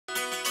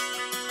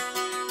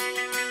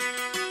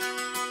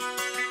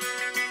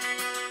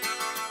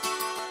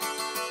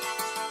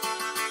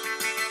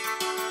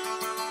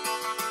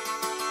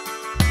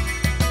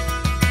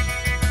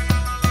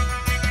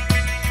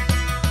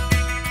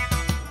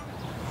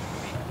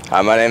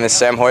My name is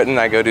Sam Horton.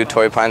 I go to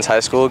Torrey Pines High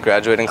School,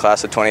 graduating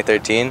class of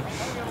 2013.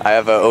 I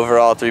have an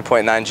overall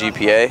 3.9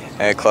 GPA.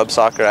 And club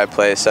soccer, I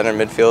play center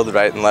midfield,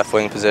 right and left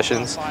wing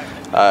positions.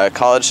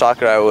 College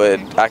soccer,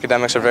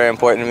 academics are very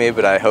important to me,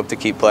 but I hope to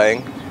keep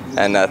playing.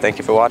 And thank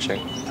you for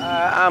watching.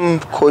 I'm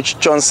Coach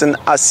Johnson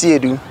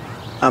Asiedu.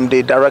 I'm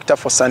the director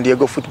for San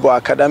Diego Football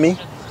Academy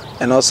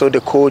and also the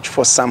coach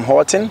for Sam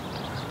Horton.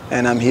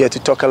 And I'm here to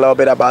talk a little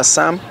bit about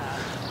Sam.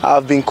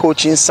 I've been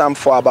coaching Sam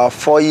for about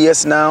 4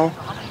 years now,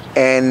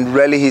 and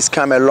really he's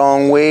come a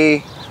long way.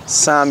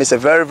 Sam is a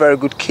very, very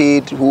good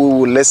kid who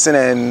will listen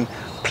and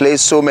play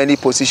so many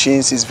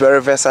positions. He's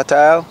very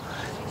versatile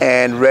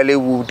and really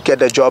will get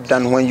the job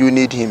done when you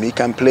need him. He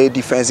can play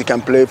defense, he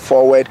can play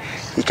forward,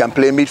 he can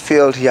play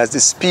midfield. He has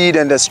the speed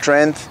and the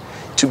strength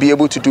to be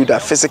able to do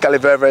that. Physically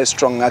very, very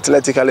strong,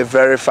 athletically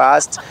very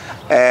fast,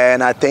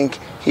 and I think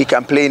he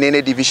can play in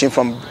any division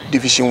from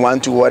Division 1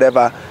 to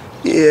whatever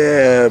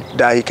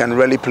that he can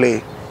really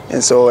play.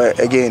 And so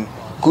again,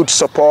 good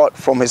support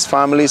from his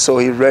family, so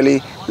he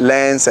really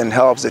learns and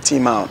helps the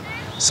team out.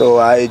 So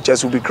I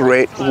just would be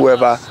great,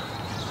 whoever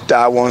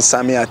that wants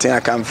Sammy, I think I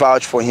can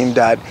vouch for him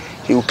that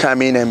he will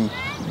come in and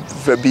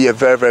be a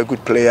very, very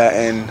good player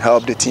and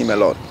help the team a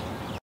lot.